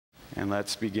And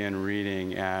let's begin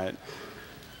reading at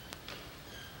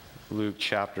Luke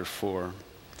chapter 4,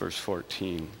 verse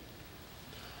 14.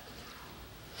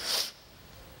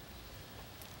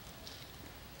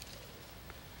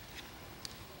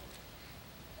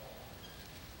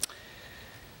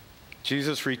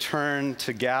 Jesus returned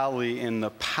to Galilee in the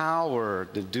power,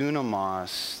 the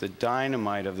dunamis, the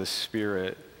dynamite of the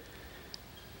Spirit.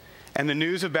 And the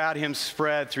news about him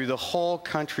spread through the whole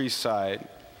countryside.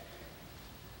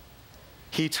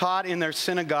 He taught in their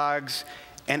synagogues,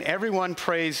 and everyone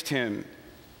praised him.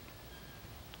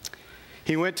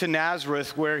 He went to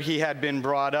Nazareth, where he had been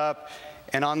brought up,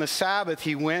 and on the Sabbath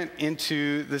he went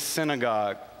into the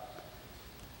synagogue,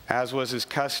 as was his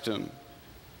custom.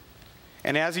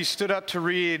 And as he stood up to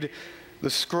read, the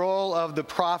scroll of the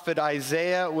prophet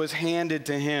Isaiah was handed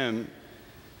to him.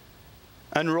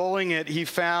 Unrolling it, he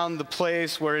found the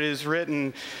place where it is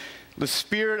written, "The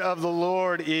Spirit of the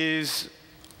Lord is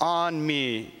on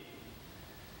me,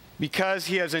 because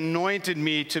he has anointed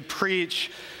me to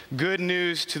preach good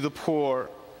news to the poor.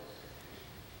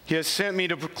 He has sent me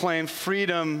to proclaim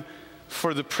freedom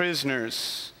for the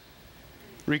prisoners,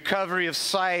 recovery of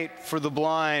sight for the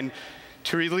blind,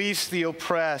 to release the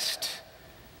oppressed,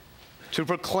 to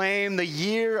proclaim the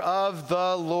year of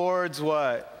the Lord's"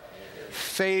 what?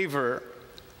 Favor.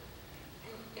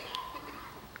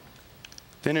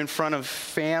 Then in front of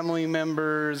family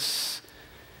members,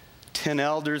 10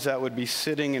 elders that would be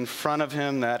sitting in front of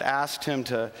him that asked him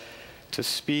to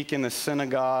speak in the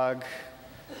synagogue,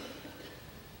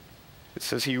 it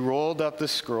says he rolled up the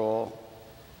scroll,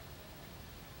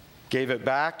 gave it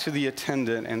back to the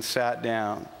attendant, and sat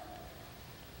down.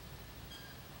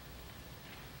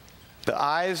 The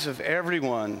eyes of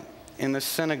everyone in the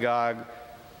synagogue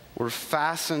were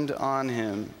fastened on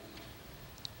him.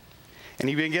 And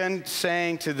he began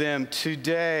saying to them,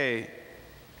 "Today,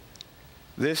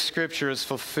 this scripture is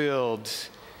fulfilled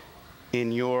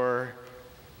in your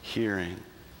hearing."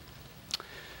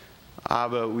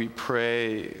 Abba, we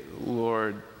pray,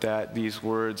 Lord, that these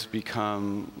words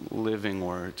become living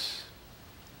words.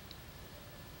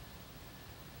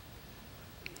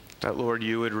 That, Lord,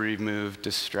 you would remove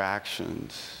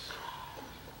distractions.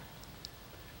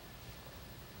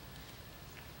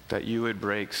 That you would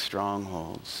break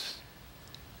strongholds.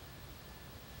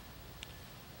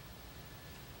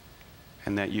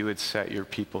 And that you would set your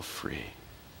people free.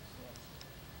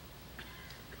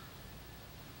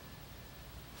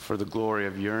 For the glory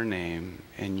of your name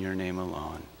and your name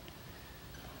alone.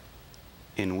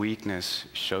 In weakness,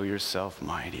 show yourself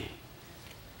mighty.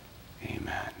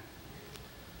 Amen.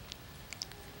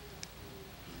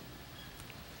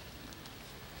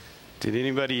 Did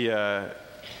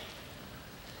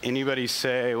anybody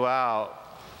say, wow,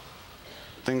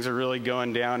 things are really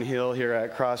going downhill here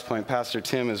at CrossPoint? Pastor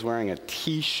Tim is wearing a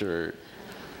t-shirt.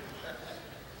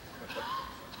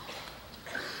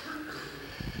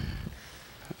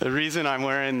 The reason I'm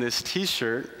wearing this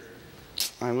t-shirt,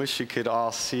 I wish you could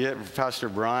all see it. Pastor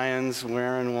Brian's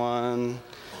wearing one.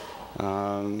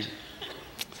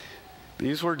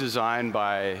 These were designed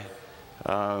by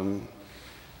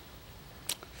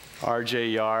R.J.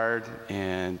 Yard,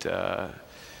 and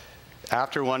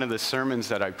after one of the sermons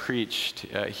that I preached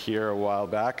here a while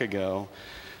back ago,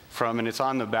 and it's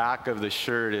on the back of the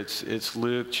shirt, it's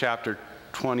Luke chapter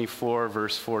 24,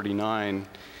 verse 49,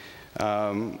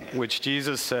 which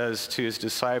Jesus says to his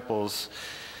disciples,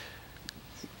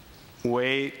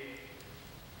 "Wait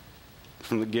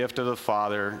from the gift of the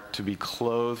Father to be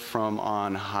clothed from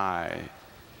on high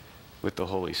with the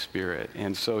Holy Spirit."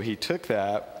 And so he took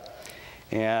that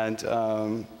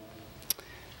and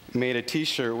made a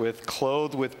t-shirt with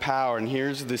 "clothed with power," and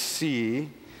here's the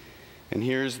C, and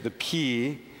here's the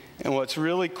P, and what's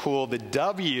really cool, the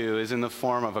W is in the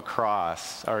form of a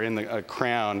cross, or in a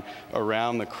crown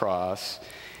around the cross,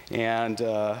 and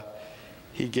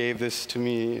he gave this to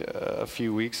me a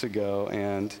few weeks ago,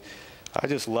 and I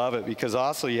just love it because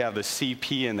also you have the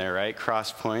CP in there, right?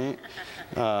 CrossPoint.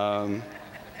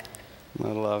 I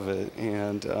love it,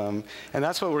 and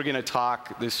that's what we're going to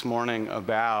talk this morning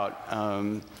about.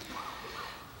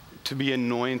 To be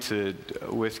anointed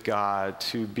with God,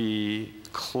 to be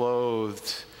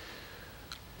clothed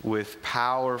with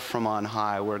power from on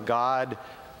high, where God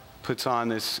puts on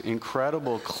this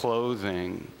incredible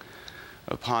clothing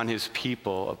upon his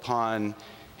people, upon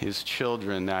his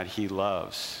children that he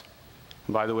loves.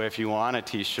 And by the way, if you want a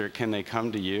t-shirt, can they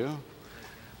come to you?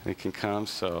 They can come,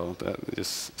 so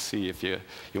just see if you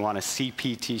want a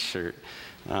CP t-shirt.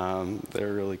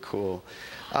 They're really cool.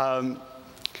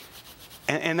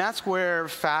 And that's where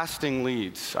fasting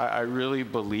leads. I really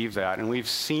believe that. And we've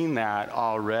seen that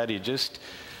already. Just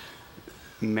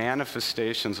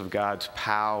manifestations of God's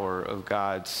power, of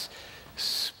God's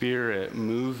Spirit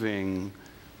moving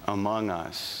among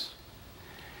us.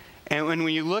 And when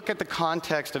you look at the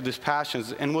context of this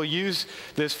passage, and we'll use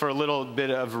this for a little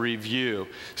bit of review.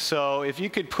 So if you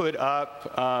could put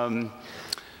up,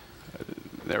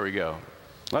 there we go.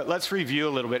 Let's review a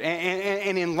little bit.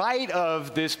 And in light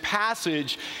of this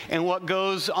passage and what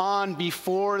goes on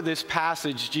before this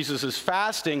passage, Jesus is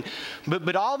fasting,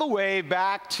 but all the way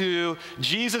back to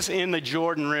Jesus in the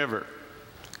Jordan River.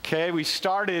 Okay, we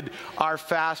started our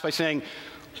fast by saying,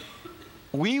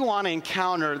 we want to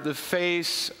encounter the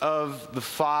face of the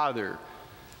Father,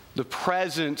 the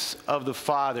presence of the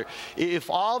Father. If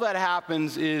all that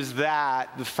happens is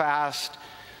that, the fast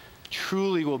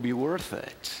truly will be worth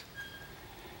it.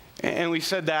 And we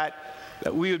said that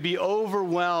we would be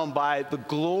overwhelmed by the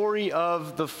glory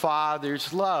of the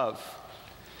Father's love.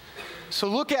 So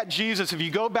look at Jesus. If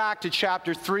you go back to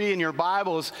chapter 3 in your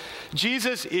Bibles,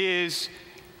 Jesus is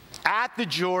at the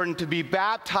Jordan to be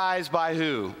baptized by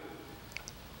who?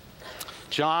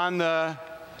 John the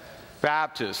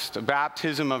Baptist, a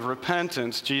baptism of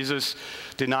repentance. Jesus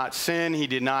did not sin. He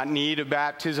did not need a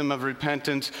baptism of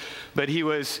repentance, but he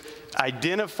was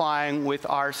identifying with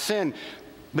our sin.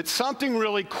 But something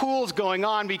really cool is going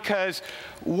on, because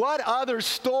what other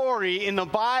story in the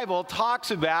Bible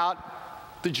talks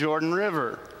about the Jordan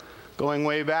River, going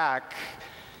way back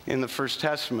in the First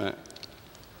Testament?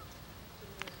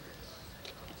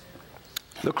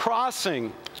 The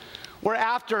crossing, where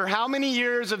after how many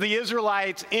years of the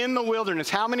Israelites in the wilderness?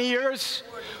 How many years?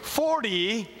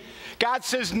 40. God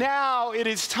says, now it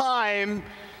is time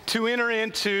to enter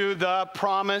into the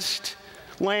promised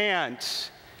land.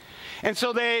 And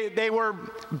so they were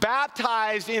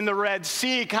baptized in the Red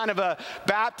Sea, kind of a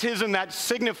baptism that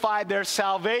signified their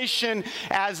salvation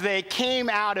as they came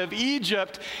out of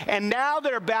Egypt. And now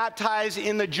they're baptized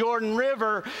in the Jordan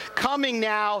River, coming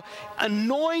now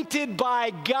anointed by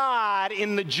God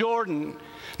in the Jordan.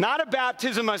 Not a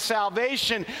baptism of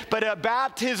salvation, but a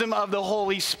baptism of the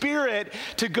Holy Spirit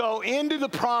to go into the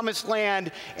promised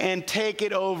land and take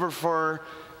it over for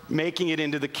making it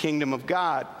into the kingdom of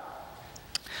God.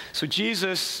 So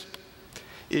Jesus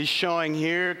is showing,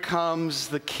 here comes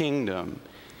the kingdom.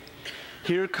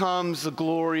 Here comes the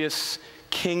glorious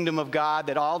kingdom of God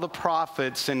that all the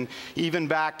prophets and even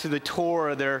back to the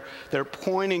Torah they're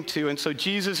pointing to. And so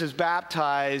Jesus is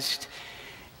baptized,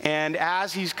 and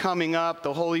as he's coming up,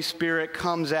 the Holy Spirit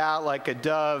comes out like a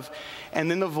dove, and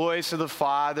then the voice of the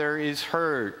Father is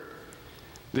heard.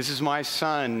 This is my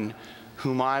Son,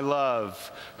 whom I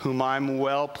love, whom I'm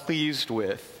well pleased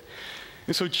with.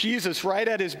 And so Jesus, right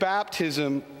at his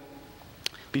baptism,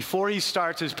 before he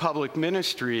starts his public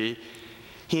ministry,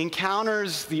 he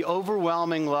encounters the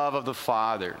overwhelming love of the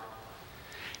Father.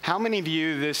 How many of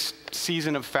you this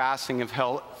season of fasting have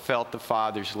felt the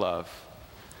Father's love?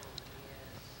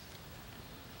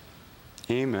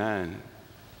 Amen.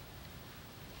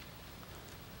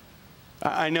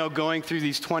 I know going through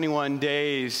these 21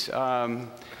 days,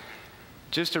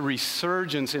 just a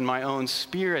resurgence in my own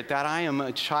spirit that I am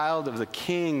a child of the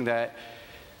King, that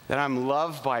I'm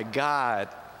loved by God,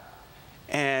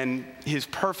 and his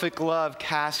perfect love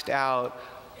cast out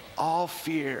all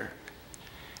fear.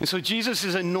 And so Jesus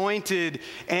is anointed,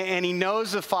 and he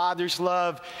knows the Father's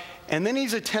love, and then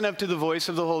he's attentive to the voice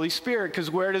of the Holy Spirit,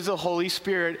 because where does the Holy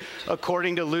Spirit,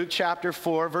 according to Luke chapter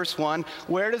 4, verse 1,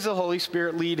 where does the Holy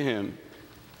Spirit lead him?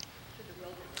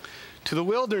 To the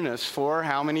wilderness for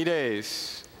how many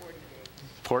days? 40 days.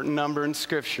 Important number in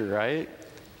Scripture, right?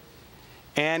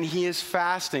 And he is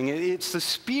fasting. It's the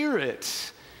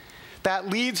Spirit that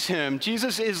leads him.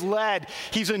 Jesus is led.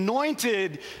 He's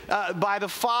anointed by the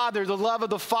Father. The love of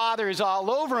the Father is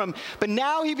all over him. But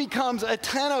now he becomes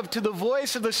attentive to the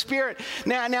voice of the Spirit.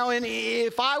 Now,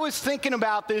 if I was thinking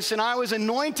about this and I was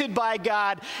anointed by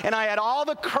God and I had all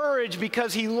the courage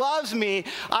because he loves me,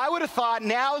 I would have thought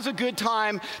now is a good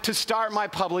time to start my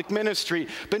public ministry.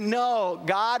 But no,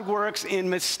 God works in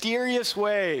mysterious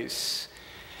ways.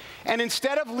 And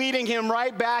instead of leading him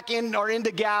right back in or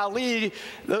into Galilee,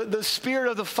 the Spirit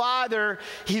of the Father,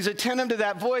 he's attentive to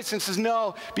that voice and says,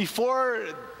 no, before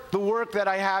the work that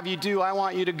I have you do, I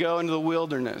want you to go into the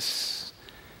wilderness.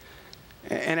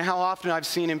 And how often I've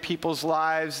seen in people's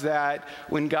lives that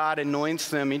when God anoints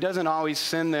them, he doesn't always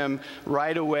send them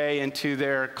right away into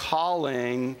their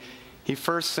calling. He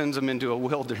first sends them into a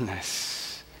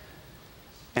wilderness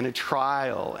and a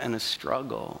trial and a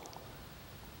struggle.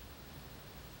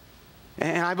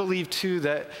 And I believe, too,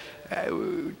 that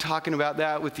talking about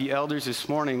that with the elders this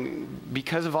morning,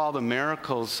 because of all the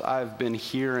miracles I've been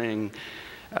hearing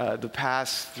the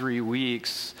past 3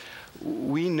 weeks,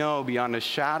 we know beyond a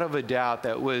shadow of a doubt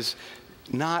that was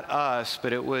not us,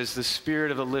 but it was the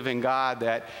Spirit of the living God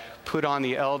that put on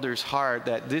the elder's heart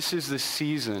that this is the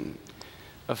season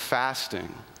of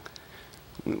fasting.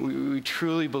 We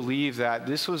truly believe that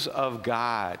this was of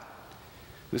God.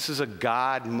 This is a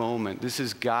God moment. This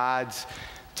is God's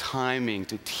timing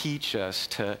to teach us,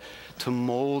 to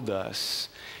mold us.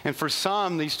 And for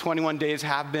some, these 21 days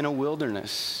have been a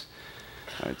wilderness.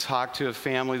 I talked to a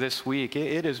family this week.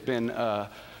 It has been one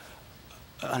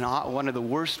of the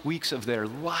worst weeks of their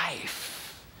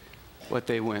life, what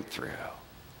they went through.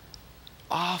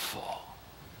 Awful.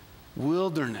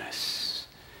 Wilderness.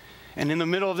 And in the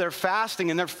middle of their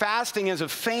fasting, and they're fasting as a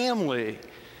family, in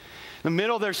the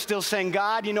middle they're still saying,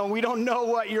 God, you know, we don't know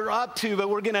what you're up to, but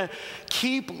we're going to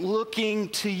keep looking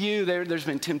to you. There's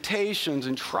been temptations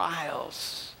and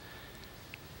trials.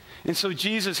 And so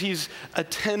Jesus, he's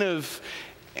attentive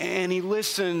and he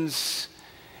listens.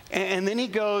 And then he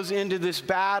goes into this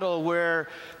battle where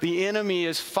the enemy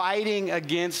is fighting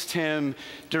against him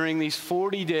during these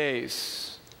 40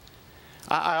 days.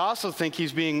 I also think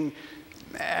he's being,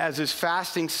 as this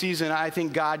fasting season, I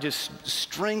think God just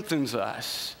strengthens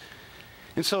us.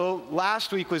 And so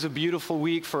last week was a beautiful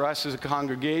week for us as a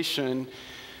congregation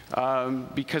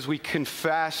because we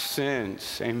confess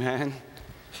sins. Amen.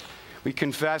 We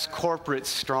confess corporate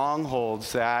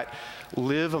strongholds that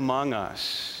live among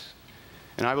us.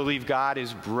 And I believe God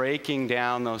is breaking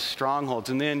down those strongholds.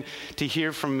 And then to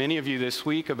hear from many of you this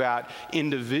week about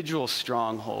individual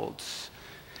strongholds.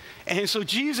 And so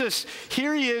Jesus,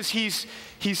 here he is, he's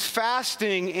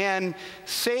fasting, and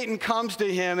Satan comes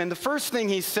to him, and the first thing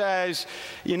he says,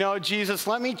 you know, Jesus,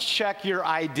 let me check your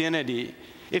identity.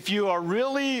 If you are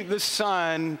really the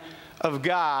Son of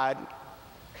God,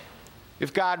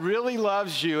 if God really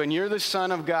loves you and you're the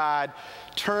Son of God,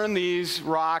 turn these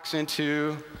rocks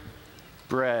into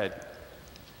bread.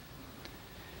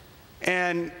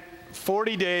 And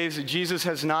 40 days Jesus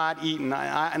has not eaten,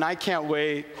 and I can't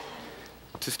wait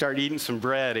to start eating some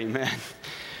bread, amen.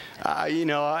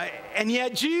 And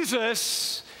yet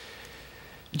Jesus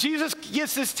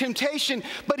gets this temptation,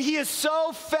 but he is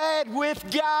so fed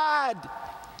with God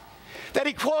that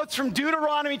he quotes from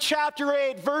Deuteronomy chapter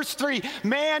 8, verse 3,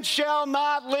 man shall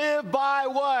not live by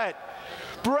what?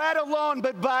 Bread alone,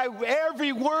 but by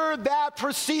every word that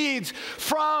proceeds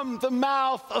from the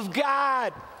mouth of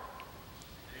God.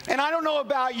 And I don't know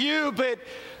about you, but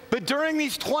during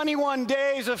these 21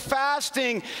 days of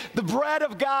fasting, the bread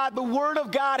of God, the Word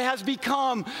of God has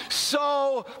become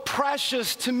so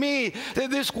precious to me that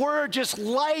this Word just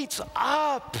lights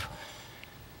up.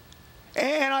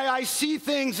 And I see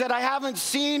things that I haven't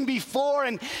seen before,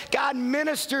 and God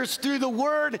ministers through the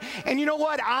Word. And you know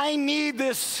what? I need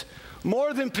this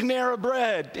more than Panera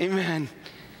Bread, amen,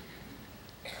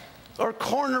 or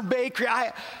Corner Bakery.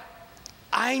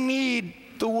 I need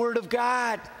the Word of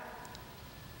God.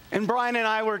 And Brian and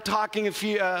I were talking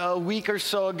a week or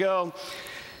so ago.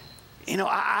 You know,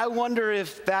 I wonder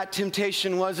if that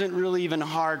temptation wasn't really even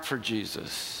hard for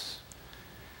Jesus.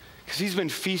 Because he's been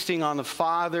feasting on the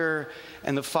Father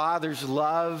and the Father's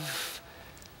love.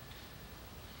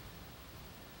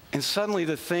 And suddenly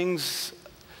the things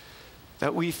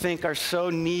that we think are so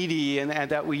needy and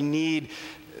that we need,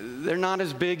 they're not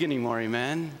as big anymore,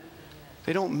 amen?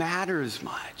 They don't matter as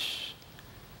much.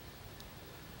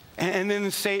 And then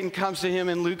Satan comes to him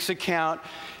in Luke's account,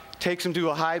 takes him to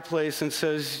a high place and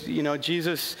says, you know,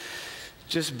 Jesus,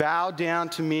 just bow down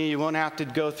to me. You won't have to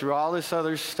go through all this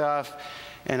other stuff,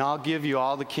 and I'll give you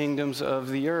all the kingdoms of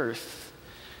the earth.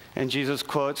 And Jesus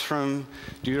quotes from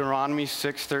Deuteronomy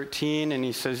 6:13, and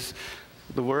he says,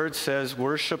 the word says,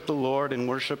 worship the Lord and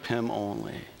worship him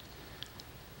only.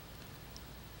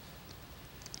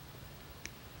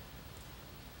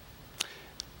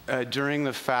 During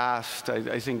the fast,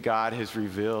 I think God has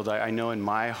revealed, I know in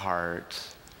my heart,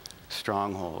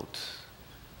 strongholds,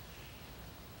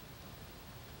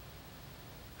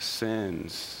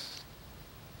 sins.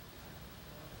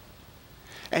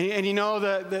 And you know,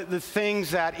 the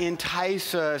things that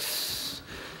entice us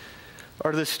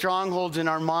are the strongholds in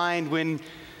our mind when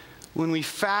we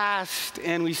fast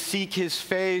and we seek his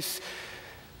face.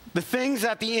 The things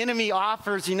that the enemy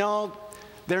offers, you know,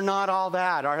 they're not all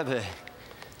that, are they?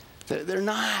 They're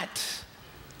not.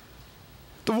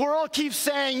 The world keeps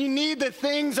saying you need the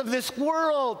things of this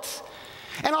world,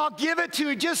 and I'll give it to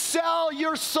you. Just sell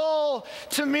your soul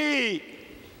to me.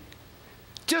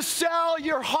 Just sell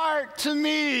your heart to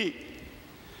me.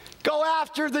 Go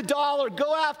after the dollar.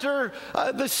 Go after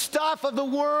the stuff of the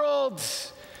world.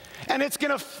 And it's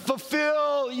going to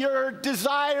fulfill your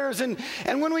desires. And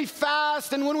when we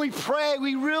fast and when we pray,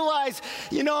 we realize,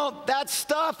 that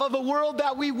stuff of the world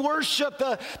that we worship,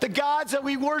 the gods that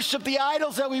we worship, the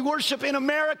idols that we worship in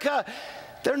America,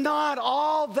 they're not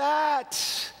all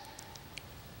that.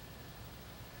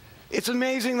 It's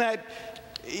amazing that,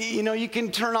 you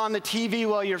can turn on the TV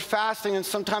while you're fasting, and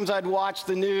sometimes I'd watch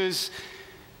the news,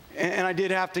 and I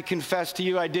did have to confess to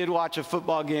you, I did watch a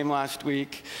football game last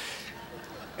week.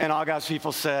 And all God's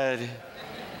people said,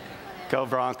 go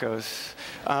Broncos.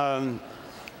 Sorry,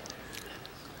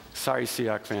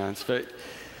 Seahawks fans.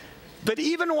 But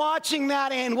even watching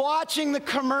that and watching the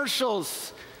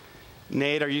commercials,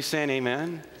 Nate, are you saying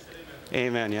amen? Amen,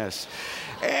 amen, yes.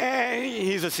 And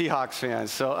he's a Seahawks fan.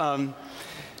 So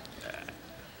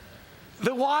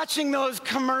watching those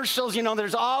commercials,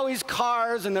 there's always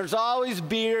cars and there's always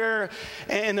beer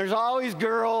and there's always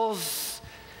girls.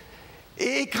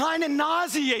 It kind of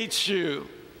nauseates you.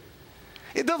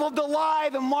 The lie,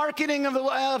 the marketing of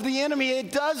the enemy,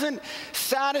 it doesn't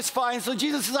satisfy. And so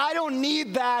Jesus says, I don't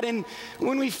need that. And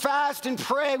when we fast and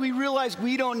pray, we realize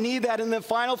we don't need that. And the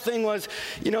final thing was,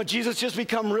 Jesus just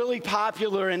become really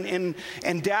popular and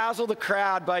dazzle the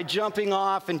crowd by jumping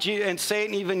off. And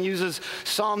Satan even uses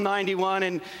Psalm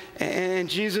 91. And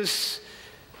Jesus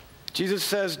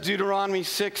says, Deuteronomy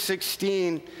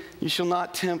 6:16, you shall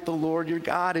not tempt the Lord your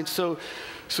God. And so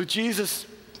Jesus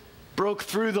broke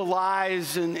through the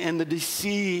lies and the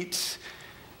deceit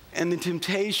and the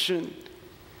temptation.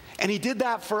 And he did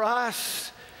that for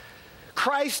us.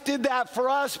 Christ did that for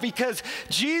us because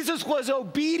Jesus was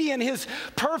obedient. His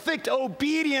perfect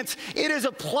obedience, it is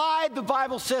applied, the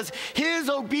Bible says, his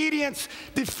obedience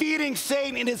defeating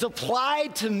Satan, it is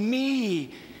applied to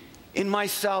me in my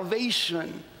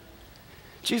salvation.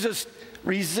 Jesus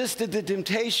resisted the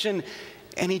temptation,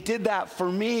 and he did that for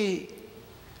me.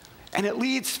 And it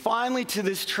leads finally to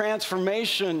this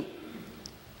transformation,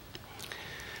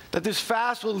 that this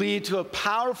fast will lead to a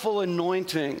powerful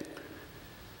anointing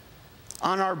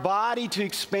on our body to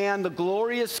expand the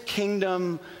glorious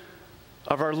kingdom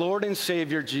of our Lord and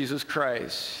Savior, Jesus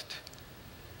Christ.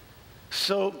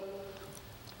 So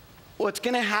what's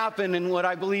going to happen, and what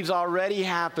I believe is already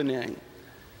happening,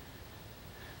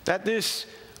 that this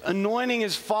anointing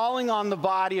is falling on the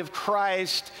body of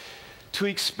Christ to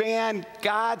expand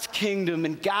God's kingdom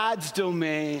and God's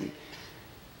domain.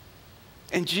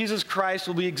 And Jesus Christ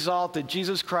will be exalted.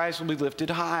 Jesus Christ will be lifted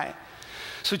high.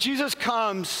 So Jesus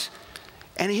comes,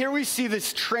 and here we see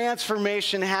this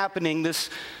transformation happening, this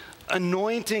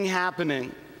anointing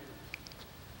happening.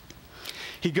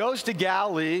 He goes to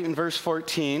Galilee in verse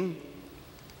 14.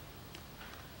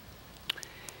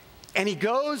 And he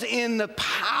goes in the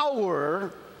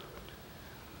power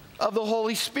of the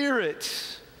Holy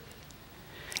Spirit.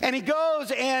 And he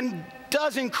goes and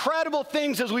does incredible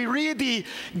things as we read the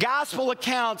gospel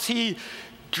accounts. He's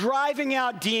driving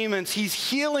out demons. He's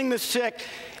healing the sick.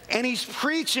 And he's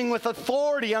preaching with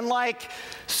authority, unlike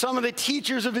some of the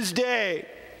teachers of his day.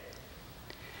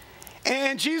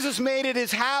 And Jesus made it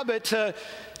his habit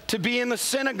to be in the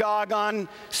synagogue on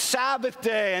Sabbath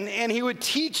day, and he would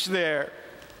teach there.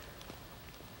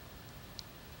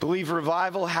 I believe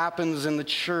revival happens in the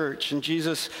church, and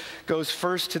Jesus goes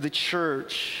first to the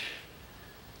church.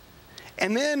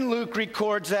 And then Luke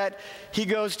records that he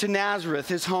goes to Nazareth,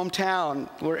 his hometown,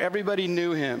 where everybody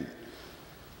knew him.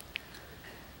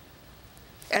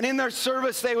 And in their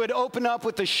service, they would open up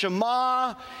with the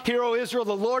Shema, Hear, O Israel,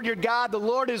 the Lord your God, the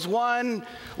Lord is one.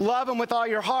 Love him with all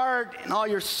your heart and all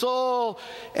your soul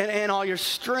and all your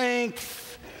strength.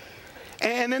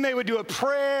 And then they would do a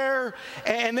prayer,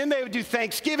 and then they would do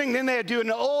thanksgiving, then they would do an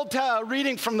old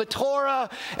reading from the Torah,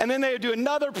 and then they would do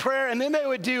another prayer, and then they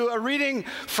would do a reading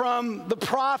from the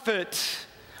prophet,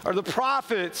 or the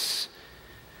prophets.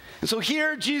 And so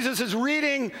here Jesus is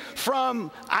reading from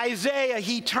Isaiah.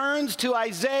 He turns to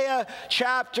Isaiah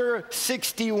chapter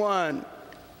 61.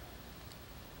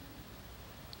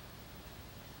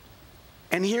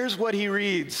 And here's what he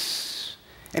reads.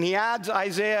 And he adds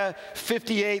Isaiah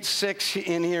 58:6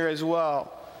 in here as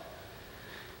well.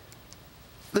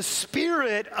 The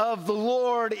Spirit of the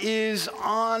Lord is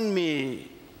on me,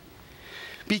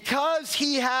 because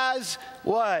he has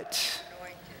what?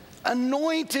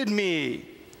 Anointed me.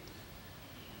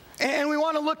 And we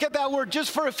want to look at that word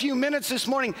just for a few minutes this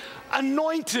morning.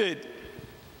 Anointed.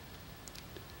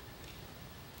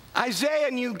 Isaiah,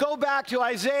 and you go back to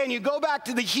Isaiah, and you go back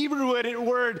to the Hebrew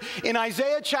word in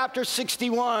Isaiah chapter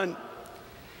 61.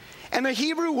 And the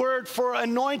Hebrew word for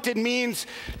anointed means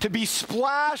to be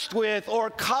splashed with or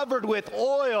covered with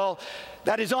oil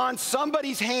that is on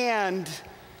somebody's hand,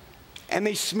 and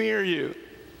they smear you.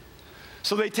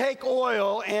 So they take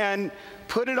oil and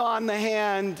put it on the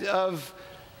hand of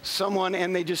someone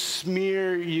and they just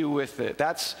smear you with it.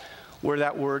 That's where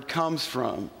that word comes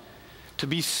from. To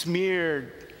be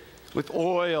smeared with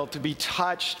oil, to be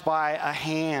touched by a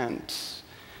hand.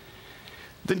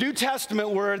 The New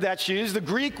Testament word that's used, the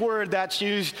Greek word that's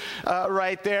used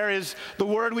right there is the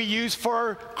word we use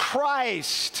for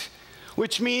Christ,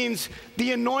 which means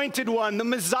the anointed one, the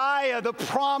Messiah, the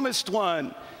promised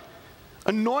one.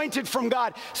 Anointed from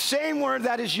God. Same word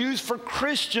that is used for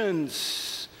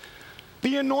Christians.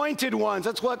 The anointed ones.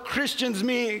 That's what Christian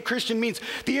means.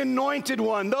 The anointed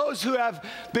one. Those who have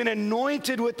been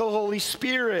anointed with the Holy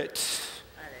Spirit.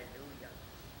 Hallelujah.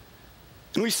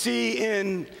 And we see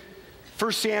in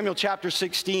 1 Samuel chapter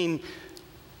 16,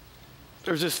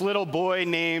 there's this little boy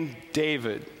named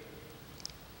David.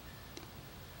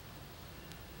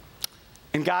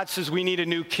 And God says we need a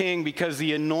new king because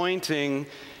the anointing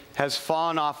has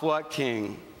fallen off what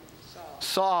king?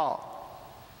 Saul.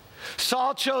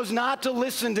 Saul chose not to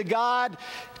listen to God.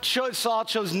 Saul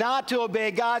chose not to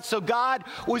obey God. So God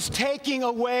was taking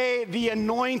away the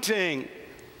anointing.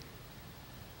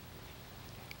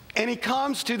 And he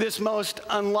comes to this most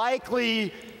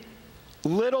unlikely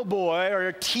little boy or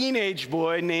a teenage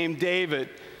boy named David.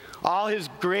 All his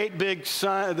great big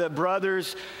son, the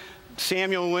brothers,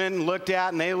 Samuel went and looked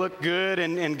at, and they looked good.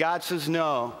 And God says,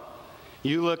 no.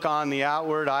 You look on the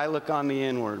outward, I look on the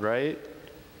inward, right?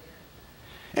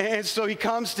 And so he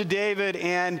comes to David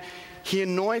and he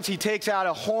anoints, he takes out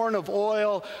a horn of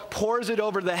oil, pours it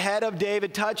over the head of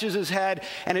David, touches his head,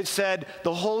 and it said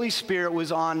the Holy Spirit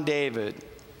was on David.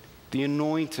 The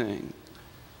anointing,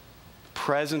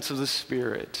 presence of the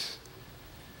Spirit.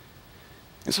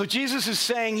 And so Jesus is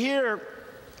saying here,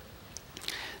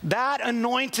 that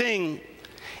anointing.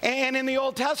 And in the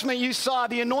Old Testament, you saw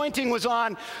the anointing was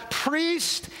on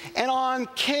priests and on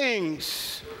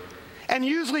kings, and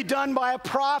usually done by a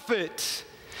prophet.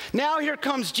 Now here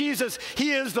comes Jesus.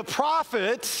 He is the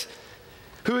prophet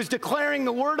who is declaring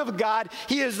the word of God.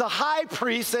 He is the high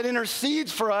priest that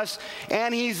intercedes for us,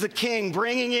 and he's the king,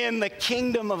 bringing in the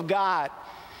kingdom of God.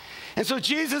 And so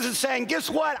Jesus is saying,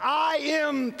 guess what? I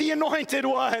am the anointed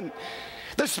one.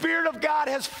 The Spirit of God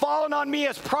has fallen on me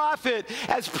as prophet,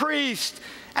 as priest,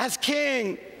 as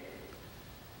king.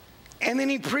 And then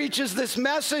he preaches this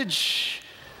message.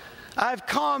 I've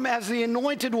come as the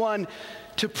anointed one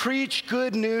to preach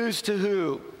good news to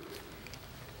who?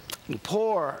 The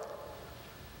poor.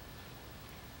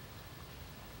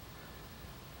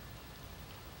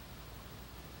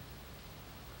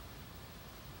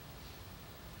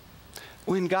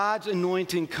 When God's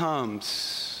anointing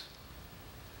comes,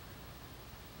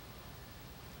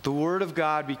 the Word of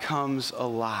God becomes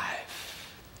alive.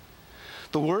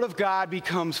 The Word of God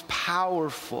becomes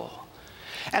powerful.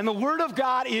 And the Word of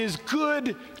God is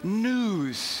good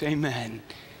news. Amen.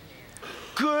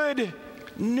 Good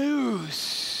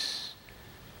news.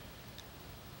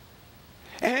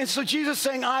 And so Jesus is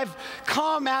saying, I've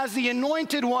come as the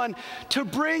anointed one to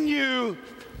bring you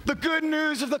the good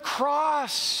news of the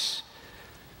cross.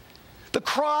 The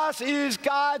cross is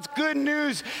God's good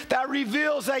news that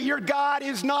reveals that your God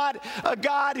is not a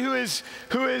God who is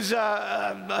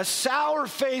a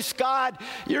sour-faced God.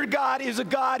 Your God is a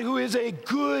God who is a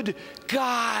good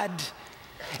God.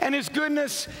 And his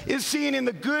goodness is seen in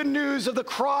the good news of the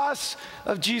cross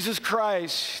of Jesus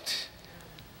Christ.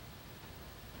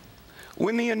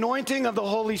 When the anointing of the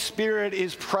Holy Spirit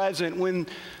is present, when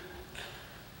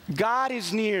God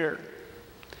is near,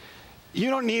 you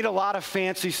don't need a lot of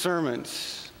fancy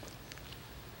sermons.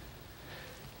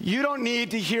 You don't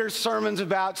need to hear sermons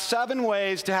about 7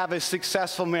 ways to have a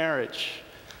successful marriage.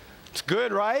 It's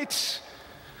good, right?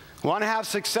 Want to have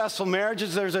successful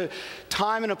marriages? There's a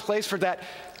time and a place for that.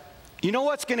 You know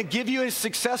what's going to give you a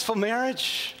successful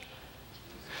marriage?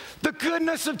 The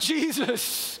goodness of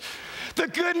Jesus. The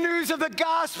good news of the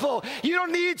gospel. You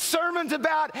don't need sermons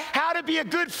about how to be a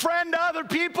good friend to other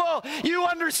people. You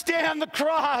understand the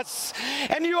cross,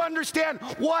 and you understand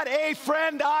what a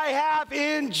friend I have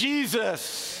in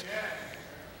Jesus.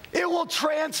 It will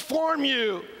transform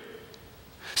you.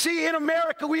 See, in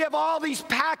America, we have all these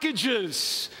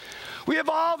packages. We have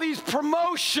all these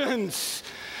promotions.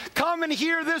 Come and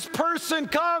hear this person.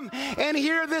 Come and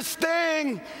hear this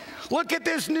thing. Look at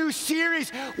this new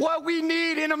series. What we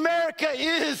need in America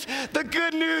is the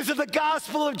good news of the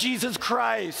gospel of Jesus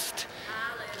Christ.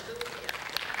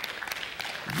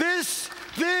 This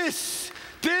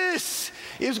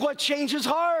is what changes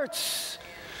hearts.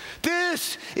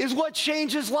 This is what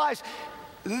changes lives.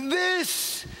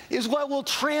 This is what will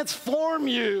transform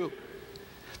you.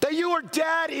 that you were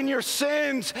dead in your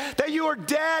sins, that you were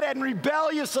dead and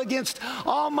rebellious against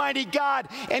Almighty God,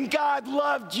 and God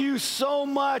loved you so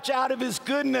much out of his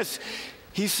goodness,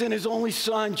 he sent his only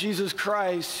Son, Jesus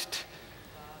Christ.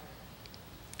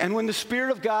 And when the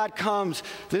Spirit of God comes,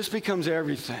 this becomes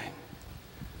everything.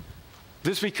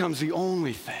 This becomes the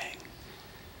only thing.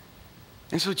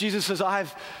 And so Jesus says,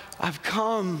 I've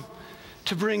come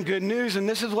to bring good news, and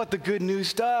this is what the good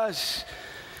news does.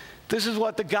 This is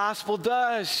what the gospel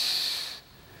does.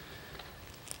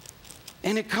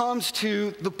 And it comes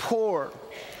to the poor.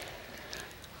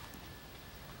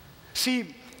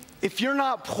 See, if you're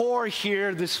not poor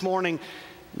here this morning,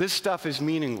 this stuff is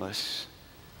meaningless.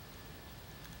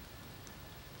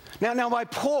 Now by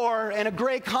poor, and a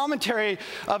great commentary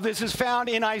of this is found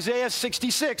in Isaiah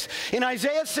 66. In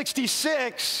Isaiah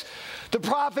 66, the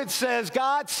prophet says,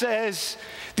 God says,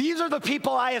 these are the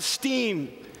people I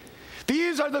esteem.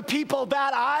 These are the people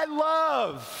that I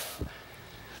love.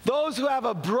 Those who have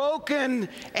a broken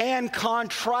and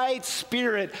contrite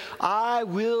spirit, I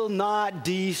will not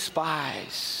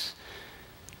despise.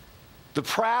 The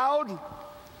proud,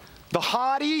 the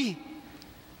haughty,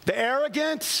 the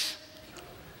arrogant,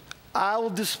 I will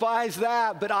despise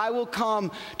that, but I will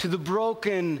come to the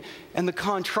broken and the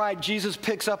contrite. Jesus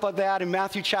picks up on that in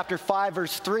Matthew chapter 5,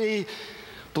 verse 3.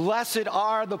 Blessed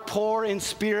are the poor in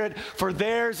spirit, for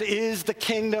theirs is the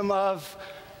kingdom of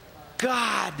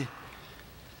God.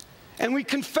 And we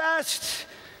confessed,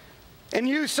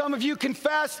 and some of you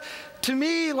confessed to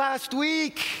me last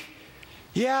week,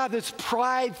 this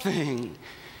pride thing.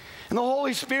 And the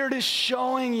Holy Spirit is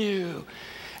showing you.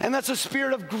 And that's a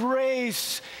spirit of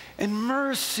grace and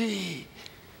mercy.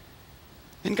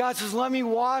 And God says, let me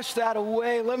wash that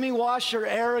away. Let me wash your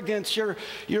arrogance,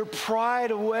 your pride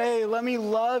away. Let me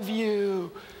love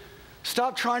you.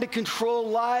 Stop trying to control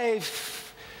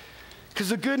life. Because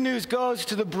the good news goes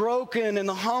to the broken and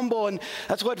the humble, and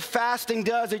that's what fasting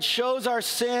does. It shows our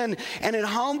sin, and it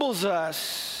humbles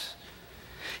us.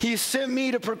 He sent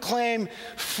me to proclaim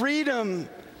freedom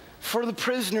for the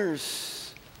prisoners.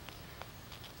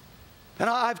 And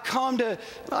I've come to,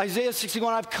 Isaiah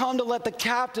 61, I've come to let the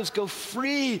captives go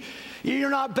free.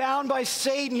 You're not bound by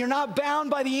Satan. You're not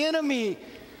bound by the enemy.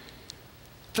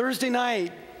 Thursday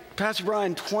night, Pastor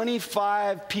Brian,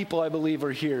 25 people, I believe,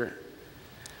 are here.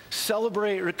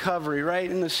 Celebrate Recovery right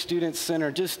in the Student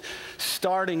Center, just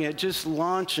starting it, just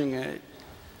launching it.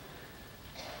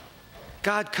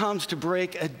 God comes to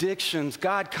break addictions.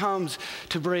 God comes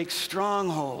to break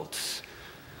strongholds.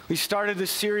 We started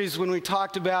this series when we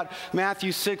talked about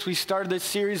Matthew 6. We started this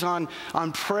series on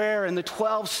prayer and the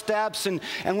 12 steps. And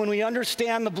when we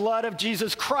understand the blood of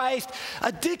Jesus Christ,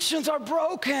 addictions are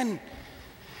broken.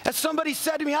 As somebody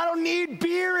said to me, I don't need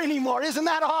beer anymore. Isn't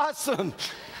that awesome?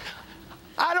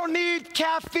 I don't need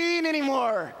caffeine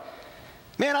anymore.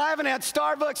 Man, I haven't had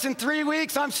Starbucks in 3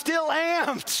 weeks. I'm still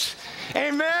amped.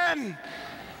 Amen.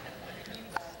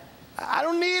 I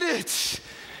don't need it.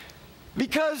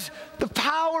 Because the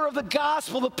power of the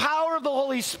gospel, the power of the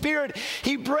Holy Spirit,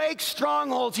 he breaks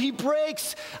strongholds, he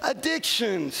breaks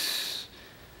addictions.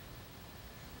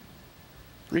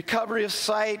 Recovery of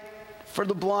sight for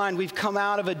the blind. We've come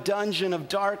out of a dungeon of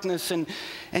darkness, and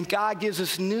God gives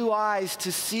us new eyes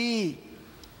to see.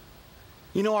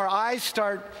 You know, our eyes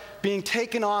start being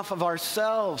taken off of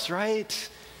ourselves, right?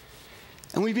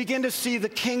 And we begin to see the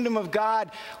kingdom of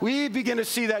God. We begin to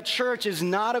see that church is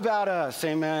not about us,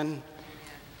 amen?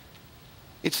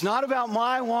 It's not about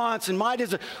my wants and my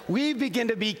desires. We begin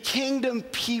to be kingdom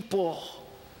people.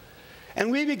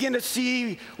 And we begin to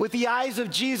see with the eyes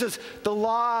of Jesus the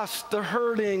lost, the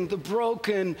hurting, the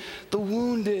broken, the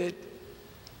wounded.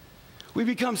 We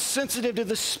become sensitive to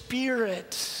the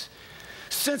Spirit,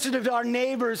 sensitive to our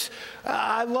neighbors.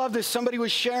 I love this. Somebody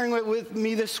was sharing it with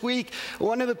me this week.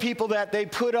 One of the people that they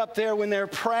put up there when they're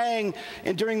praying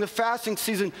and during the fasting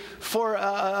season for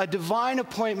a divine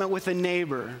appointment with a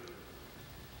neighbor.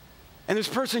 And this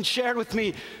person shared with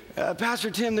me,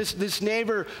 Pastor Tim, this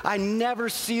neighbor, I never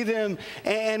see them,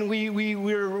 and we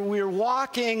were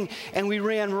walking, and we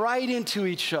ran right into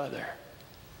each other.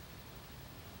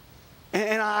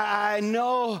 And I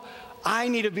know I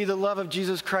need to be the love of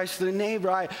Jesus Christ to the neighbor.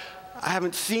 I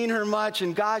haven't seen her much,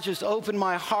 and God just opened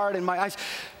my heart and my eyes.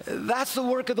 That's the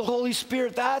work of the Holy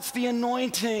Spirit. That's the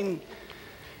anointing.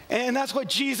 And that's what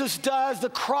Jesus does, the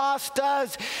cross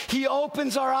does. He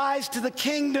opens our eyes to the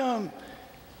kingdom.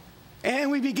 And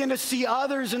we begin to see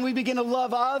others, and we begin to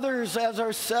love others as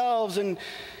ourselves. And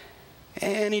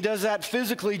he does that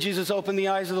physically. Jesus opened the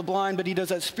eyes of the blind, but he does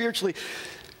that spiritually.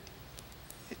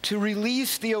 to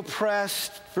release the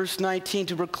oppressed, verse 19,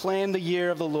 to proclaim the year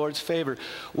of the Lord's favor.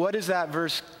 What is that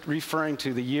verse referring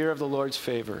to, the year of the Lord's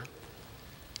favor?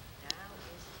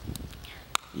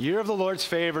 Year of the Lord's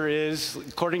favor is,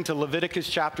 according to Leviticus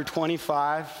chapter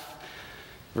 25,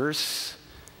 verse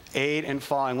 8 and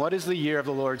following. What is the year of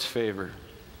the Lord's favor?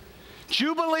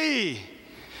 Jubilee.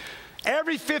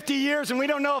 Every 50 years, and we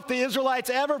don't know if the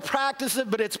Israelites ever practiced it,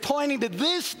 but it's pointing to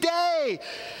this day.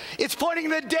 It's pointing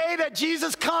to the day that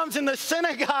Jesus comes in the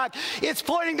synagogue. It's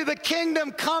pointing to the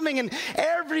kingdom coming, and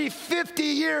every 50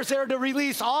 years they're to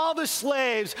release all the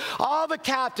slaves, all the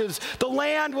captives. The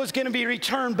land was going to be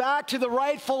returned back to the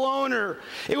rightful owner.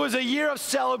 It was a year of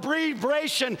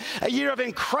celebration, a year of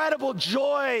incredible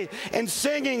joy and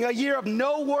singing, a year of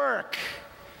no work.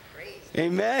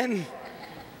 Amen.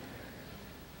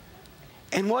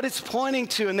 And what it's pointing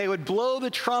to, and they would blow the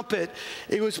trumpet,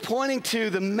 it was pointing to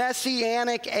the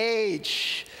Messianic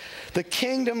age, the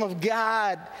kingdom of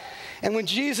God. And when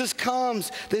Jesus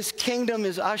comes, this kingdom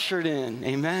is ushered in.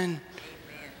 Amen?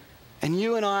 And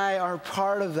you and I are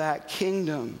part of that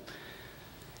kingdom.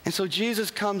 And so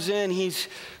Jesus comes in, he's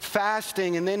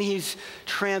fasting, and then he's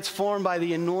transformed by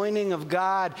the anointing of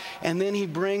God, and then he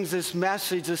brings this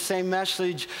message, the same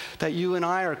message that you and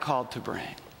I are called to bring.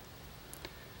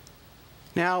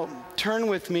 Now, turn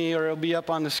with me, or it'll be up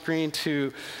on the screen,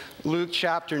 to Luke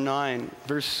chapter 9,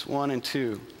 verse 1 and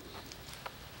 2.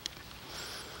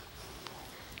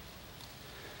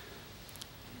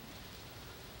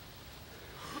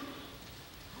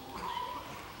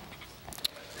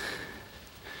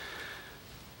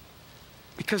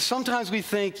 Because sometimes we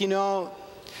think,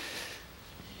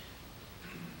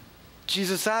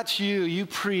 Jesus, that's you. You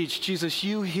preach. Jesus,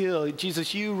 you heal.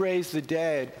 Jesus, you raise the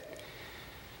dead.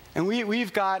 And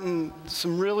we've gotten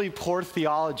some really poor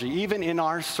theology, even in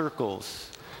our circles,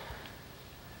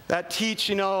 that teach,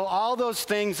 all those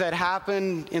things that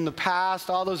happened in the past,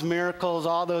 all those miracles,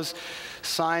 all those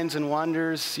signs and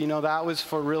wonders, that was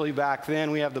for really back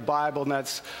then. We have the Bible, and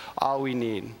that's all we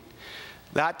need.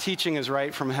 That teaching is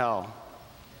right from hell.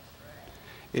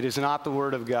 It is not the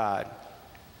Word of God.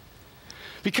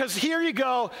 Because here you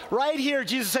go, right here,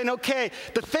 Jesus saying, okay,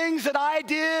 the things that I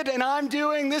did and I'm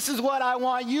doing, this is what I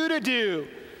want you to do.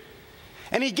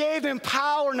 And he gave them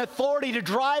power and authority to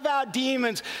drive out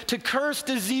demons, to curse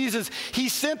diseases. He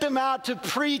sent them out to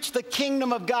preach the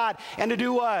kingdom of God and to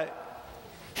do what?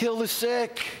 Heal the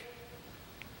sick.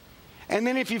 And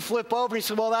then if you flip over, he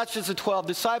said, well, that's just the 12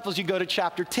 disciples. You go to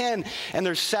chapter 10, and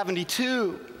there's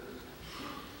 72.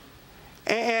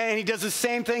 And he does the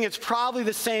same thing. It's probably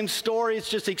the same story. It's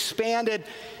just expanded.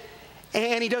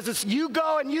 And he does this. You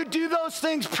go and you do those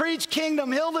things. Preach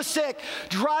kingdom. Heal the sick.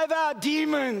 Drive out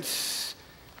demons.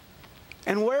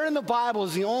 And where in the Bible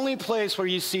is the only place where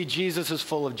you see Jesus is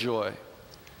full of joy?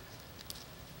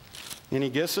 Any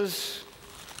guesses?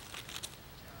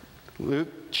 Luke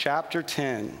chapter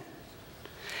 10.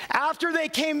 After they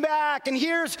came back, and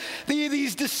here's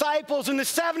these disciples and the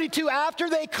 72, after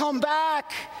they come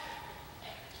back,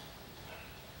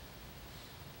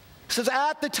 it says,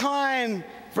 at the time,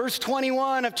 verse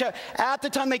 21 of at the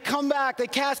time they come back, they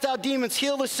cast out demons,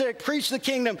 heal the sick, preach the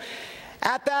kingdom.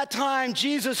 At that time,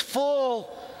 Jesus,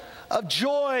 full of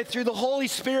joy through the Holy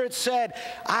Spirit, said,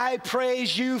 I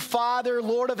praise you, Father,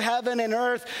 Lord of heaven and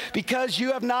earth, because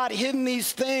you have not hidden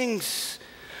these things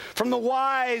from the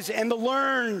wise and the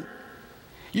learned.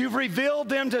 You've revealed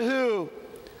them to who?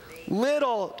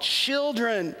 Little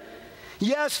children.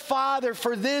 Yes, Father,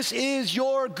 for this is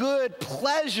your good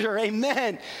pleasure.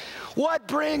 Amen. What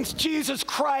brings Jesus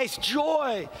Christ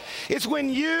joy? It's when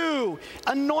you,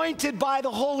 anointed by the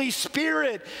Holy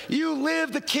Spirit, you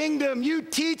live the kingdom, you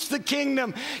teach the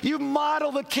kingdom, you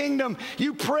model the kingdom,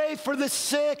 you pray for the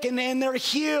sick and they're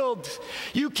healed.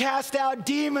 You cast out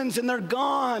demons and they're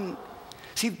gone.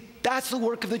 See, that's the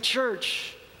work of the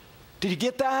church. Did you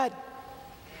get that?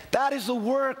 That is the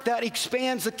work that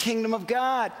expands the kingdom of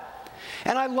God.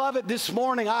 And I love it this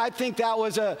morning. I think that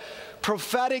was a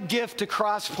prophetic gift to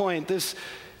CrossPoint. This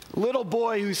little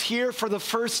boy who's here for the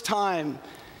first time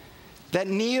that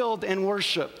kneeled and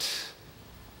worshiped.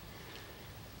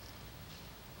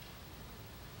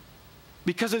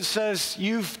 Because it says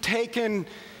you've taken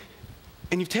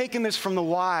this from the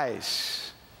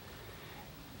wise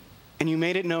and you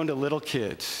made it known to little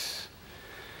kids.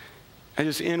 I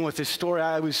just end with this story.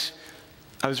 I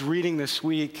was reading this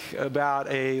week about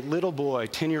a little boy,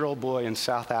 10-year-old boy in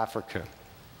South Africa.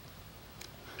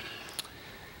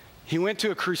 He went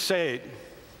to a crusade,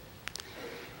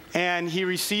 and he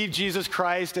received Jesus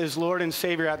Christ as Lord and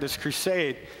Savior at this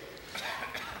crusade.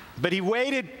 But he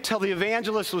waited till the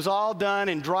evangelist was all done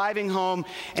and driving home,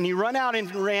 and he ran out in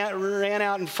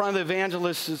front of the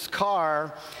evangelist's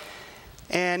car,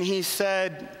 and he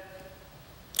said,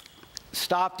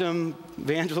 stopped him.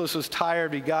 Evangelist was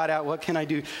tired. He got out. What can I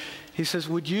do? He says,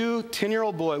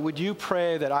 10-year-old boy, would you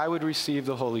pray that I would receive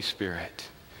the Holy Spirit?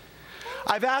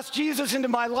 I've asked Jesus into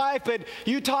my life, but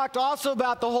you talked also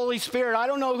about the Holy Spirit. I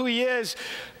don't know who he is,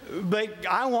 but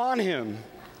I want him.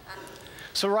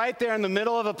 So right there in the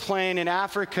middle of a plain in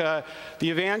Africa, the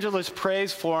evangelist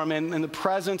prays for him, and the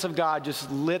presence of God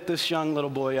just lit this young little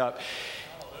boy up.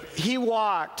 He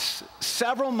walked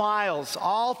several miles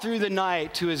all through the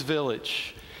night to his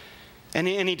village. And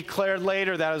he declared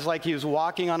later that it was like he was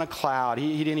walking on a cloud.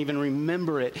 He didn't even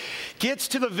remember it. Gets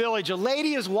to the village. A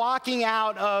lady is walking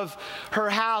out of her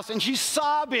house, and she's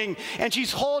sobbing, and she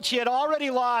had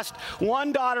already lost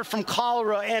one daughter from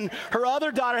cholera, and her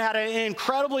other daughter had an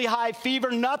incredibly high fever.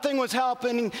 Nothing was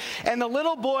helping. And the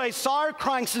little boy saw her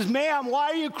crying, says, "Ma'am,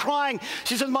 why are you crying?"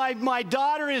 She says, my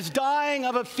daughter is dying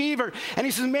of a fever. And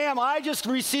he says, "Ma'am, I just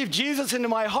received Jesus into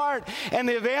my heart, and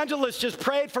the evangelist just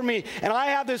prayed for me, and I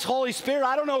have this Holy Spirit.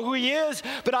 I don't know who he is,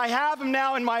 but I have him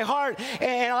now in my heart,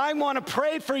 and I want to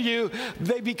pray for you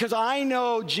because I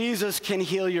know Jesus can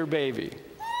heal your baby."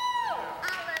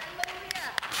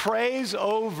 Prays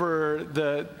over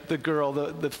the girl.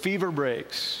 The fever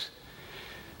breaks.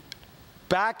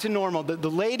 Back to normal. The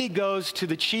lady goes to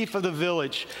the chief of the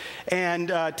village and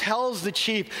tells the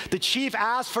chief. The chief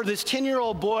asks for this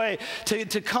 10-year-old boy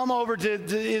to come over to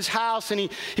his house, and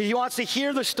he wants to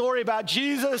hear the story about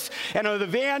Jesus and the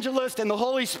evangelist and the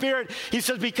Holy Spirit. He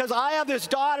says, "Because I have this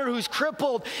daughter who's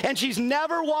crippled, and she's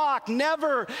never walked,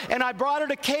 never, and I brought her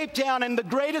to Cape Town, and the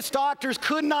greatest doctors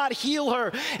could not heal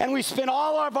her, and we spent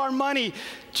all of our money.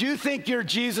 Do you think your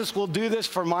Jesus will do this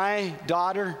for my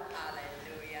daughter?"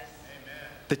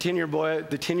 The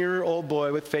 10-year-old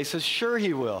boy with face says, "Sure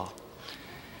he will."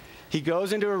 He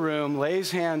goes into a room,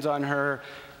 lays hands on her,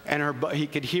 and he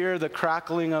could hear the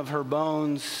crackling of her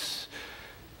bones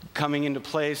coming into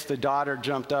place. The daughter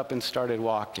jumped up and started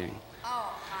walking.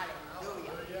 Oh,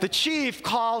 hallelujah. The chief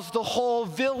calls the whole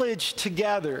village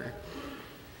together.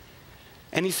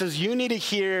 And he says, "You need to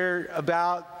hear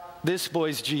about this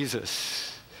boy's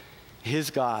Jesus, his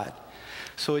God."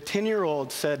 So a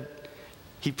 10-year-old said,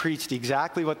 he preached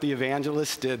exactly what the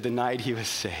evangelist did the night he was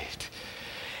saved.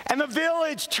 And the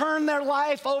village turned their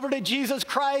life over to Jesus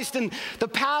Christ, and the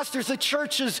pastors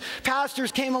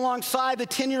came alongside the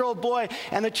 10-year-old boy,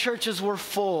 and the churches were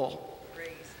full.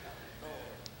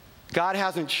 God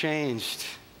hasn't changed.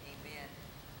 Amen.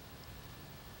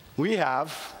 We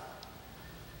have.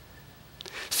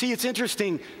 See, it's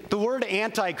interesting. The word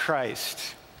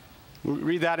Antichrist, we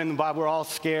read that in the Bible, we're all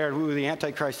scared. Ooh, the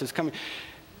Antichrist is coming.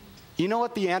 You know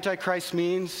what the Antichrist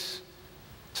means?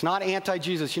 It's not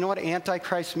anti-Jesus. You know what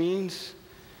Antichrist means?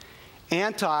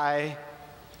 Anti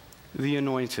the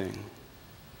anointing.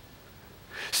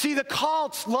 See, the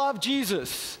cults love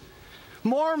Jesus.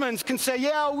 Mormons can say,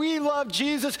 "Yeah, we love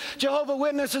Jesus." Jehovah's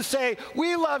Witnesses say,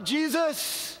 "We love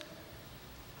Jesus."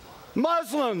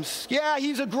 Muslims, "Yeah,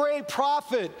 he's a great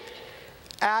prophet."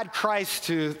 Add Christ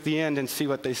to the end and see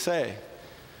what they say.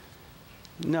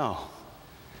 No.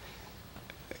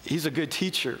 He's a good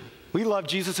teacher. We love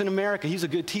Jesus in America. He's a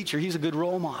good teacher. He's a good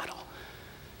role model.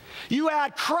 You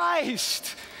add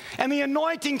Christ and the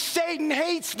anointing, Satan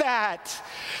hates that.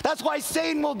 That's why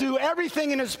Satan will do everything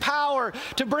in his power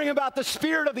to bring about the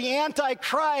spirit of the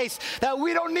Antichrist, that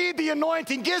we don't need the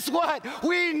anointing. Guess what?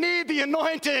 We need the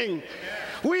anointing.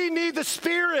 We need the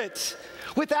Spirit.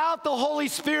 Without the Holy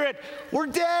Spirit, we're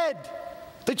dead.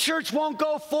 The church won't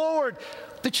go forward.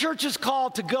 The church is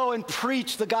called to go and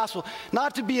preach the gospel,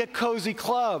 not to be a cozy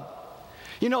club.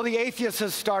 You know, the atheists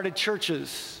have started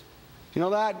churches. You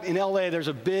know that? In LA, there's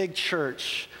a big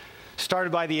church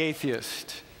started by the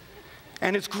atheist.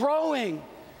 And it's growing.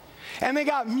 And they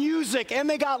got music, and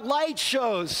they got light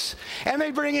shows, and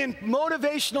they bring in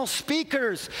motivational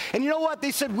speakers. And you know what?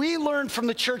 They said, we learned from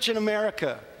the church in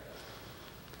America.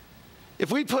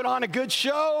 If we put on a good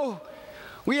show,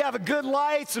 we have a good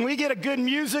lights, and we get a good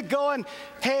music going,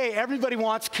 hey, everybody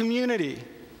wants community.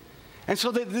 And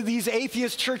so these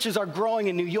atheist churches are growing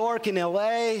in New York and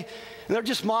LA, and they're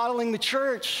just modeling the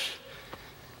church.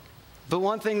 But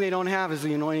one thing they don't have is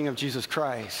the anointing of Jesus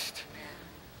Christ.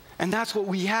 And that's what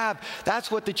we have.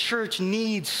 That's what the church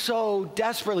needs so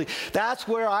desperately. That's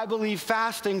where I believe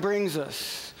fasting brings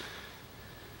us.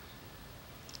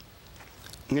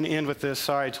 I'm going to end with this.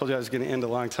 Sorry, I told you I was going to end a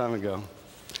long time ago.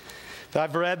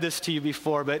 I've read this to you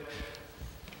before, but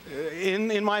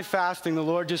in my fasting, the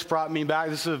Lord just brought me back.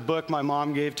 This is a book my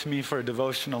mom gave to me for a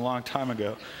devotion a long time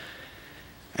ago.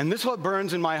 And this is what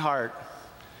burns in my heart.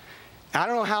 I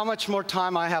don't know how much more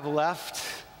time I have left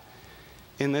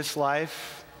in this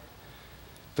life,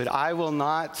 but I will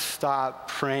not stop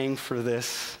praying for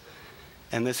this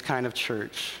and this kind of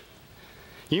church.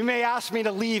 You may ask me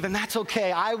to leave, and that's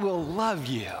okay. I will love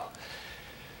you.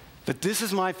 But this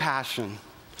is my passion.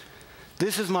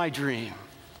 This is my dream.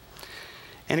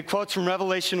 And it quotes from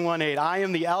Revelation 1:8, I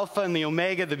am the Alpha and the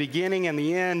Omega, the beginning and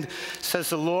the end, says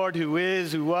the Lord who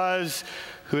is, who was,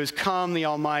 who has come, the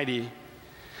Almighty.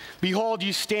 Behold,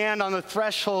 you stand on the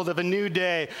threshold of a new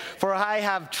day, for I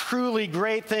have truly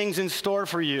great things in store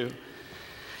for you.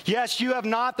 Yes, you have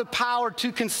not the power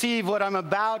to conceive what I'm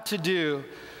about to do,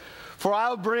 for I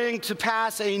will bring to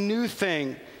pass a new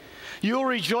thing. You will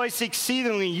rejoice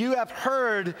exceedingly. You have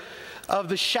heard of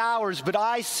the showers, but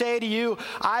I say to you,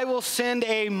 I will send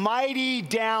a mighty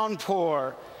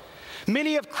downpour.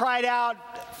 Many have cried out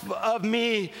of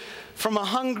me from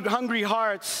hungry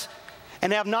hearts,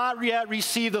 and have not yet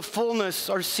received the fullness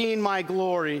or seen my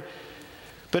glory.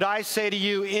 But I say to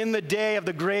you, in the day of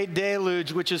the great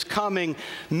deluge which is coming,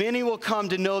 many will come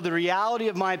to know the reality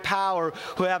of my power,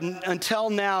 who have until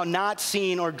now not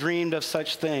seen or dreamed of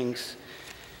such things.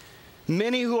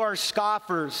 Many who are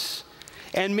scoffers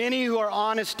and many who are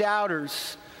honest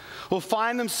doubters will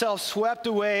find themselves swept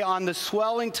away on the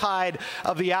swelling tide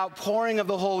of the outpouring of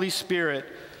the Holy Spirit.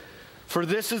 For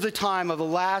this is the time of the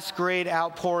last great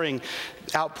outpouring.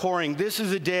 This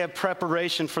is the day of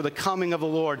preparation for the coming of the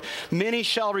Lord. Many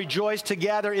shall rejoice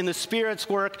together in the Spirit's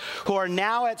work, who are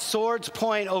now at sword's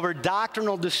point over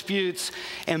doctrinal disputes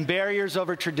and barriers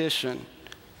over tradition.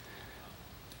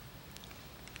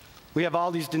 We have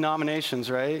all these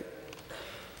denominations, right?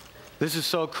 This is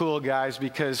so cool, guys,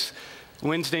 because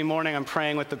Wednesday morning I'm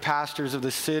praying with the pastors of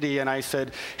the city, and I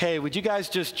said, hey, would you guys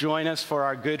just join us for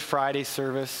our Good Friday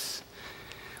service?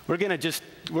 We're going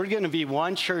to be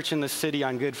one church in the city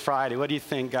on Good Friday. What do you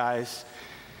think, guys?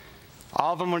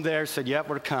 All of them were there, said, yep,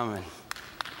 we're coming.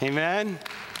 Amen?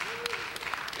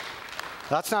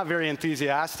 That's not very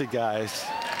enthusiastic, guys.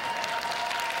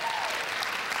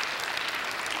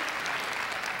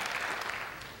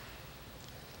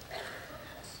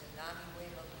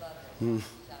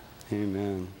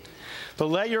 Amen. But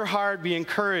let your heart be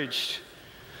encouraged,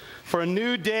 for a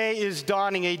new day is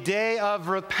dawning, a day of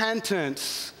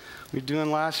repentance. We were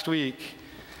doing last week.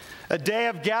 A day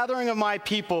of gathering of my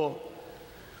people,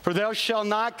 for thou shalt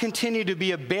not continue to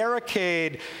be a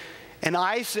barricade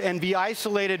and be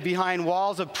isolated behind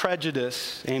walls of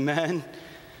prejudice. Amen.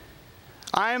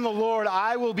 I am the Lord.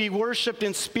 I will be worshiped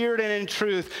in spirit and in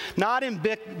truth, not in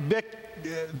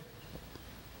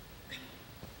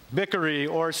bickery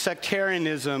or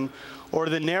sectarianism or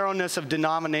the narrowness of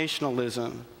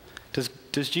denominationalism.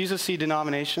 Does Jesus see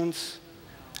denominations?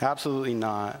 Absolutely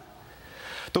not.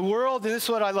 The world, and this is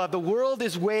what I love, the world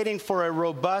is waiting for a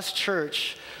robust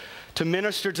church to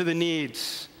minister to the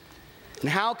needs. And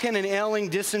how can an ailing,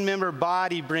 dismembered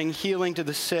body bring healing to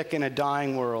the sick in a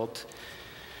dying world?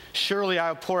 Surely I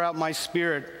will pour out my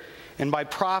spirit, and by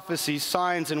prophecy,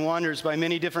 signs and wonders, by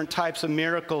many different types of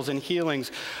miracles and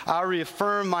healings, I'll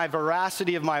reaffirm my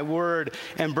veracity of my word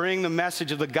and bring the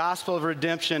message of the gospel of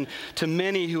redemption to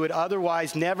many who would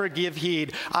otherwise never give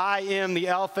heed. I am the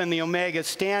Alpha and the Omega.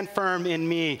 Stand firm in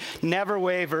me. Never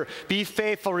waver. Be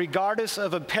faithful regardless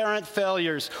of apparent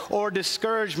failures or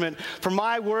discouragement, for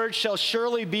my word shall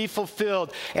surely be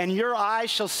fulfilled, and your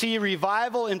eyes shall see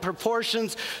revival in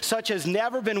proportions such as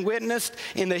never been witnessed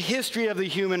in the history of the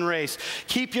human race.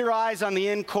 Keep your eyes on the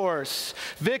end course.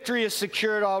 Victory is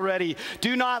secured already.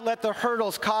 Do not let the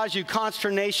hurdles cause you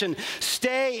consternation.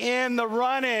 Stay in the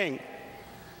running.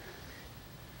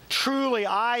 Truly,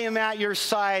 I am at your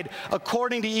side.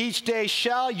 According to each day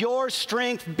shall your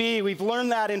strength be. We've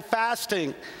learned that in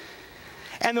fasting.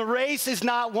 And the race is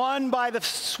not won by the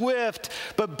swift,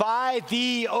 but by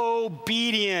the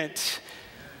obedient.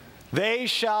 They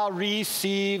shall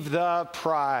receive the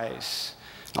prize.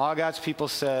 All God's people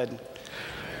said,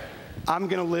 I'm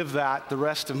going to live that the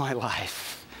rest of my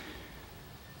life.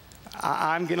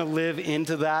 I'm going to live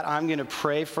into that. I'm going to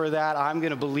pray for that. I'm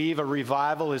going to believe a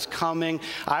revival is coming.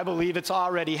 I believe it's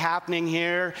already happening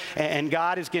here, and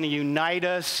God is going to unite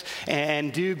us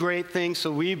and do great things so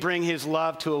we bring his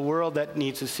love to a world that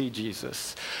needs to see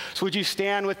Jesus. So would you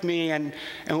stand with me, and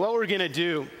what we're going to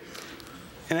do,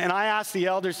 and I asked the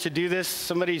elders to do this.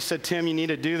 Somebody said, Tim, you need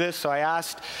to do this. So I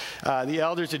asked the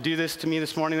elders to do this to me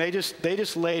this morning. They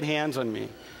just laid hands on me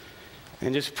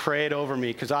and just prayed over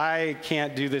me, because I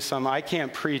can't do this. I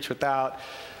can't preach without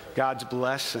God's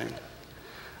blessing.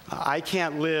 I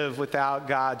can't live without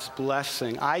God's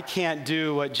blessing. I can't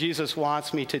do what Jesus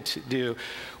wants me to do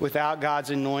without God's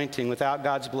anointing, without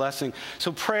God's blessing.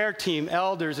 So prayer team,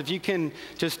 elders, if you can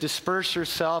just disperse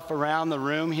yourself around the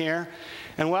room here.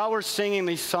 And while we're singing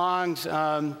these songs,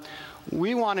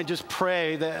 we want to just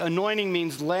pray. The anointing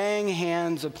means laying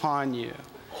hands upon you.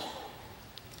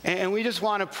 And we just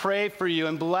want to pray for you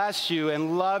and bless you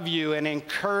and love you and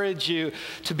encourage you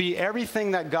to be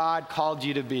everything that God called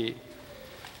you to be.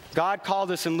 God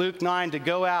called us in Luke 9 to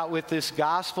go out with this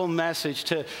gospel message,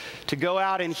 to go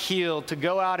out and heal, to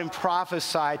go out and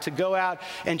prophesy, to go out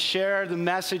and share the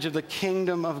message of the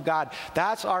kingdom of God.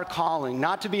 That's our calling,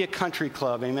 not to be a country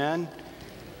club, amen?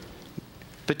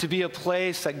 But to be a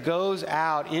place that goes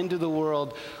out into the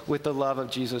world with the love of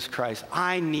Jesus Christ.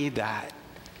 I need that.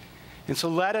 And so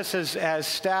let us as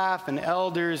staff and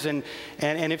elders, and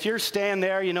if you're staying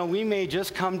there, we may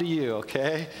just come to you,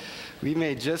 okay? We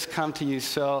may just come to you.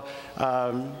 So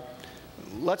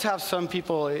let's have some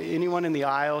people, anyone in the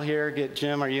aisle here,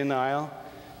 Jim, are you in the aisle?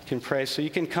 You can pray. So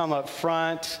you can come up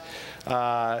front.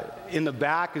 In the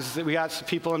back, we got some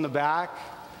people in the back.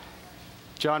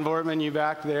 John Vortman, you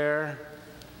back there?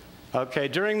 Okay,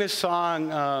 during this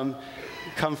song,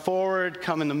 come forward,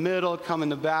 come in the middle, come in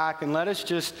the back, and let us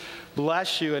just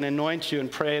bless you and anoint you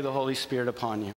and pray the Holy Spirit upon you.